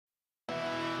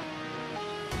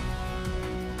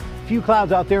few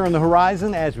clouds out there on the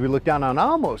horizon as we look down on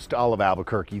almost all of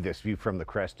Albuquerque. This view from the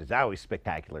crest is always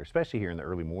spectacular, especially here in the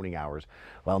early morning hours.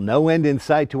 Well, no end in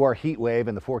sight to our heat wave,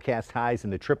 and the forecast highs in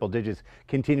the triple digits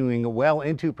continuing well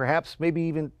into perhaps maybe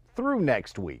even through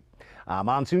next week.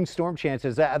 Monsoon storm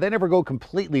chances, they never go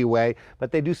completely away,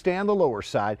 but they do stay on the lower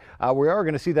side. We are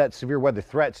going to see that severe weather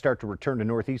threat start to return to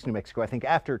northeast New Mexico, I think,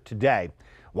 after today.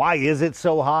 Why is it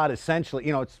so hot? Essentially,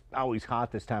 it's always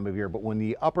hot this time of year, but when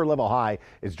the upper level high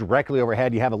is directly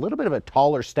overhead, you have a little bit of a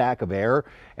taller stack of air,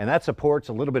 and that supports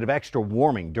a little bit of extra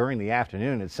warming during the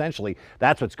afternoon. Essentially,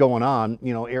 that's what's going on.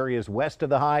 Areas west of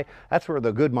the high, that's where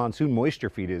the good monsoon moisture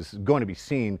feed is going to be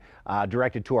seen,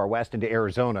 directed to our west into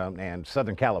Arizona and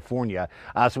Southern California.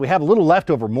 So we have a little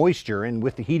leftover moisture, and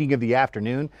with the heating of the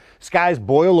afternoon, skies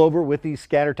boil over with these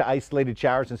scattered to isolated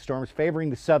showers and storms favoring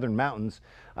the southern mountains.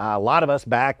 A lot of us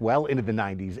back well into the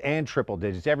 90s and triple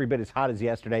digits, every bit as hot as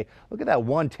yesterday. Look at that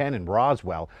 110 in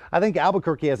Roswell. I think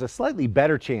Albuquerque has a slightly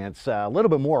better chance, a little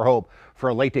bit more hope for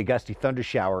a late day gusty thunder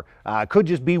shower. Could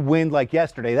just be wind like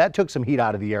yesterday. That took some heat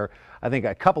out of the air. I think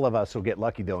a couple of us will get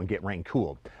lucky though and get rain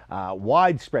cooled.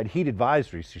 Widespread heat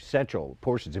advisories through central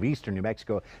portions of eastern New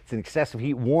Mexico. It's an excessive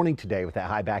heat warning today with that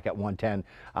high back at 110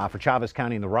 for Chavez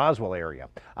County in the Roswell area.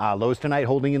 Lows tonight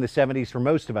holding in the 70s for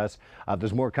most of us.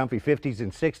 There's more comfy 50s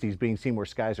and 60s being seen where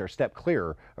skies are a step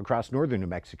clearer across northern New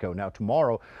Mexico. Now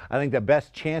tomorrow, I think the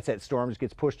best chance at storms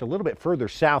gets pushed a little bit further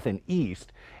south and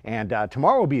east. And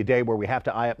tomorrow will be a day where we have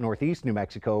to eye up northeast New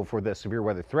Mexico for the severe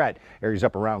weather threat. Areas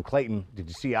up around Clayton. Did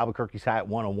you see Albuquerque's high at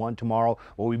 101 tomorrow?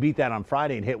 Well, we beat that on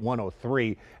Friday and hit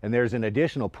 103. And there's an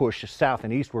additional push south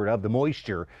and eastward of the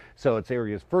moisture. So it's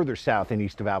areas further south and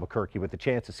east of Albuquerque with the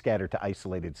chance of scattered to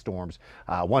isolated storms.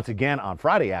 Once again, on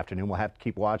Friday afternoon, we'll have to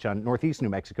keep watch on northeast New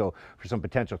Mexico for some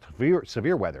potential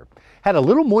severe weather. Had a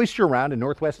little moisture around in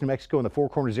northwest New Mexico in the Four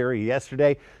Corners area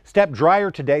yesterday. Step drier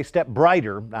today, step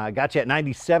brighter. Got you at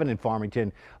 97 in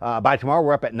Farmington. By tomorrow,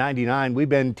 we're up at 99. We've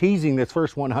been teasing this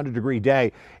first 100-degree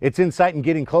day. It's in sight and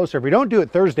getting closer. If we don't do it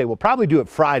Thursday, we'll probably do it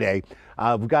Friday.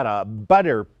 We've got a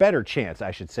better chance,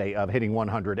 I should say, of hitting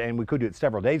 100, and we could do it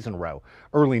several days in a row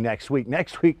early next week.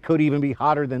 Next week could even be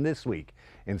hotter than this week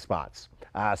in spots.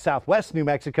 Southwest New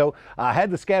Mexico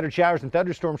had the scattered showers and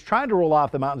thunderstorms trying to roll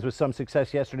off the mountains with some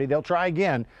success yesterday. They'll try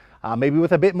again. Maybe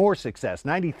with a bit more success.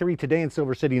 93 today in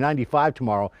Silver City, 95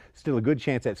 tomorrow. Still a good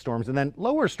chance at storms. And then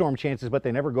lower storm chances, but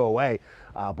they never go away.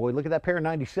 Boy, look at that pair of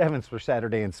 97s for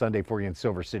Saturday and Sunday for you in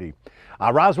Silver City.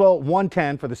 Roswell,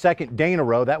 110 for the second day in a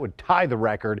row. That would tie the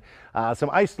record.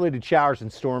 Some isolated showers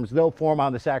and storms. They'll form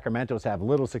on the Sacramentos, have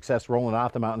little success rolling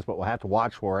off the mountains, but we'll have to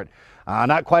watch for it.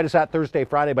 Not quite as hot Thursday,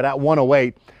 Friday, but at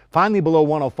 108. Finally below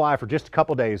 105 for just a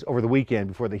couple days over the weekend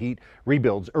before the heat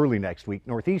rebuilds early next week.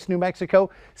 Northeast New Mexico,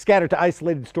 scattered to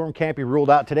isolated storm can't be ruled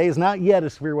out. Today is not yet a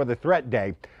severe weather threat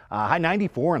day. High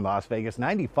 94 in Las Vegas,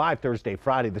 95 Thursday,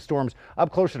 Friday. The storms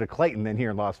up closer to Clayton than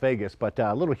here in Las Vegas, but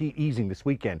a little heat easing this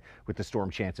weekend with the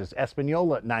storm chances.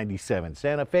 Espanola, 97,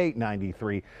 Santa Fe,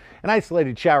 93. An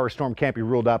isolated shower storm can't be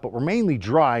ruled out, but we're mainly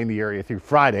dry in the area through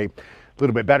Friday. A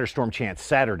little bit better storm chance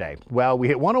Saturday. Well, we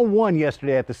hit 101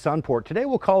 yesterday at the Sunport. Today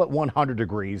we'll call it 100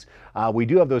 degrees. We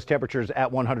do have those temperatures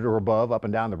at 100 or above up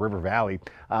and down the River Valley.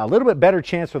 A little bit better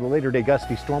chance for the later day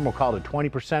gusty storm. We'll call it a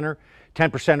 20%er,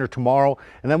 10%er tomorrow.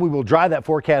 And then we will dry that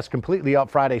forecast completely up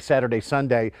Friday, Saturday,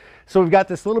 Sunday. So we've got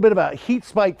this little bit of a heat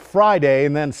spike Friday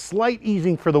and then slight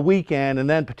easing for the weekend and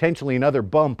then potentially another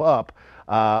bump up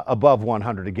above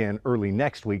 100 again early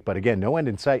next week. But again, no end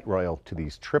in sight, Royal, to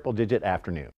these triple digit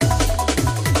afternoons.